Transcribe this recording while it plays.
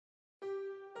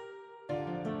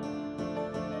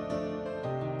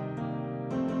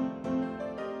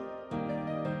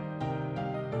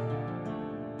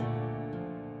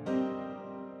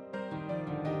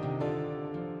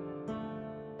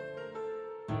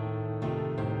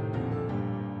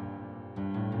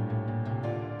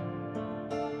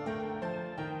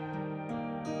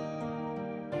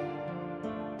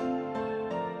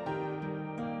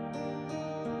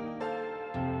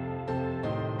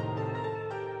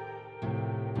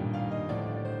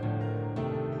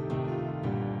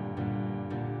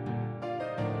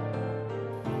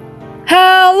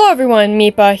everyone,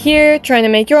 Meepa here, trying to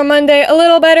make your Monday a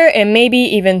little better and maybe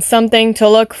even something to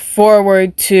look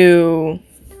forward to.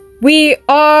 We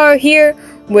are here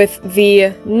with the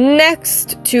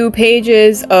next 2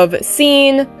 pages of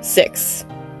Scene 6.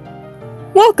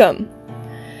 Welcome!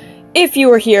 If you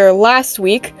were here last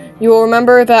week, you will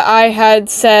remember that I had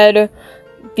said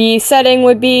the setting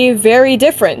would be very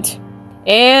different.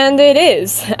 And it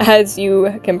is, as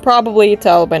you can probably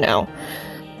tell by now.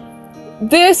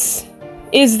 This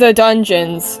is the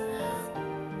dungeons,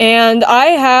 and I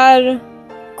had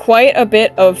quite a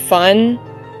bit of fun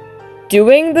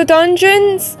doing the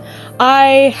dungeons.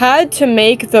 I had to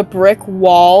make the brick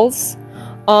walls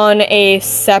on a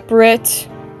separate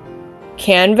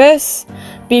canvas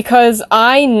because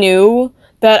I knew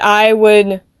that I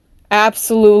would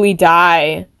absolutely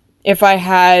die if I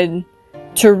had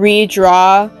to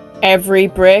redraw every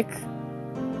brick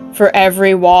for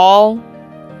every wall,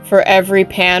 for every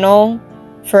panel,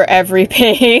 for every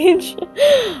page.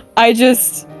 I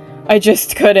just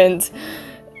couldn't.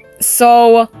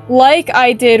 So, like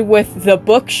I did with the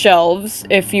bookshelves,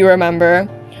 if you remember,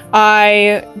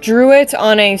 I drew it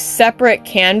on a separate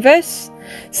canvas,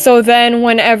 so then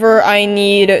whenever I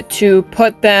need to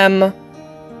put them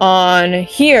on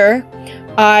here,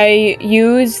 I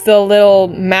use the little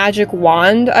magic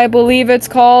wand, I believe it's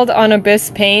called, on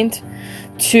Abyss Paint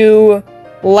to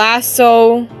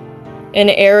lasso an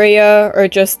area or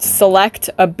just select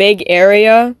a big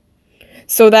area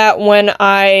so that when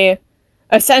I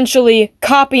essentially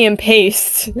copy and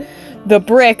paste the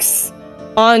bricks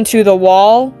onto the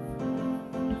wall,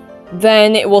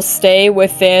 then it will stay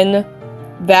within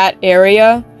that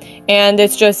area, and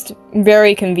it's just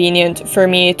very convenient for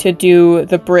me to do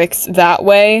the bricks that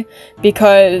way,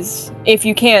 because if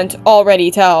you can't already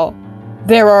tell,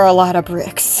 there are a lot of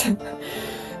bricks.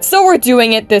 So we're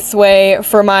doing it this way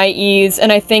for my ease,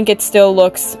 and I think it still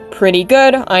looks pretty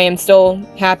good. I am still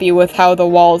happy with how the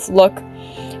walls look,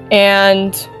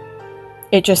 and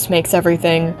it just makes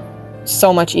everything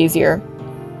so much easier.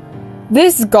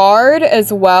 This guard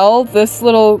as well, this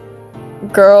little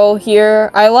girl here,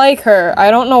 I like her.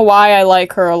 I don't know why I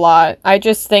like her a lot. I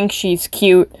just think she's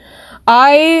cute.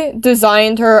 I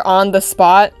designed her on the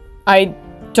spot. I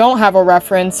don't have a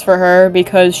reference for her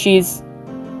because she's...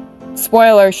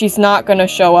 spoiler, she's not gonna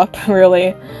show up,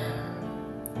 really.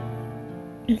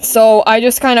 So I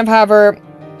just kind of have her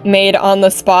made on the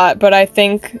spot, but I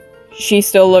think she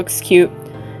still looks cute.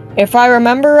 If I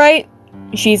remember right,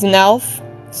 she's an elf.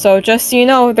 So just so you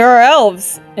know, there are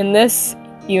elves in this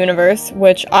universe,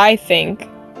 which I think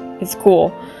is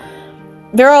cool.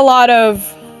 There are a lot of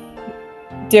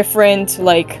different,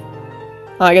 like,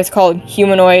 I guess called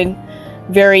humanoid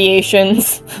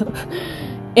variations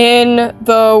in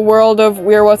the world of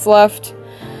We're What's Left,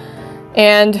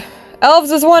 and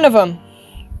elves is one of them.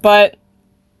 But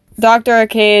Dr.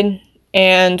 Arcade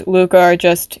and Luca are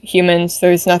just humans.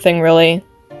 There's nothing really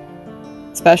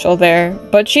special there.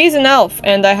 But she's an elf,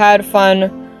 and I had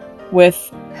fun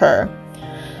with her.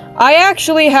 I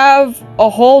actually have a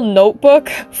whole notebook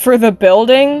for the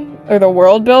building, or the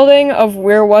world building of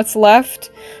We're What's Left,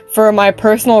 for my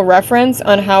personal reference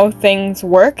on how things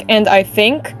work, and I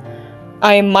think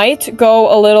I might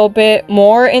go a little bit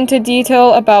more into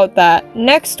detail about that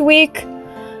next week.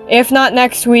 If not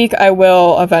next week, I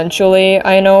will eventually,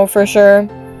 I know for sure.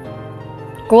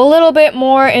 Go a little bit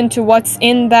more into what's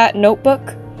in that notebook,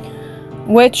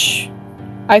 which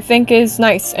I think is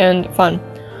nice and fun.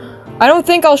 I don't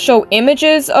think I'll show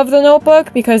images of the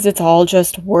notebook because it's all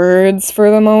just words for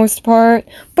the most part,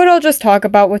 but I'll just talk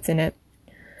about what's in it.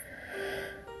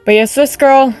 But yes, this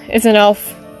girl is an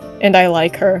elf, and I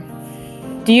like her.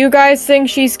 Do you guys think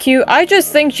she's cute? I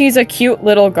just think she's a cute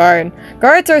little guard.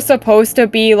 Guards are supposed to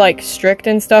be, like, strict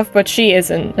and stuff, but she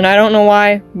isn't. And I don't know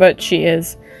why, but she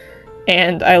is.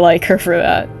 And I like her for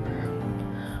that.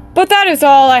 But that is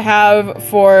all I have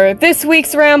for this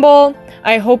week's ramble.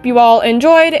 I hope you all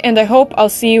enjoyed, and I hope I'll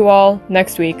see you all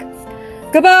next week.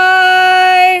 Goodbye!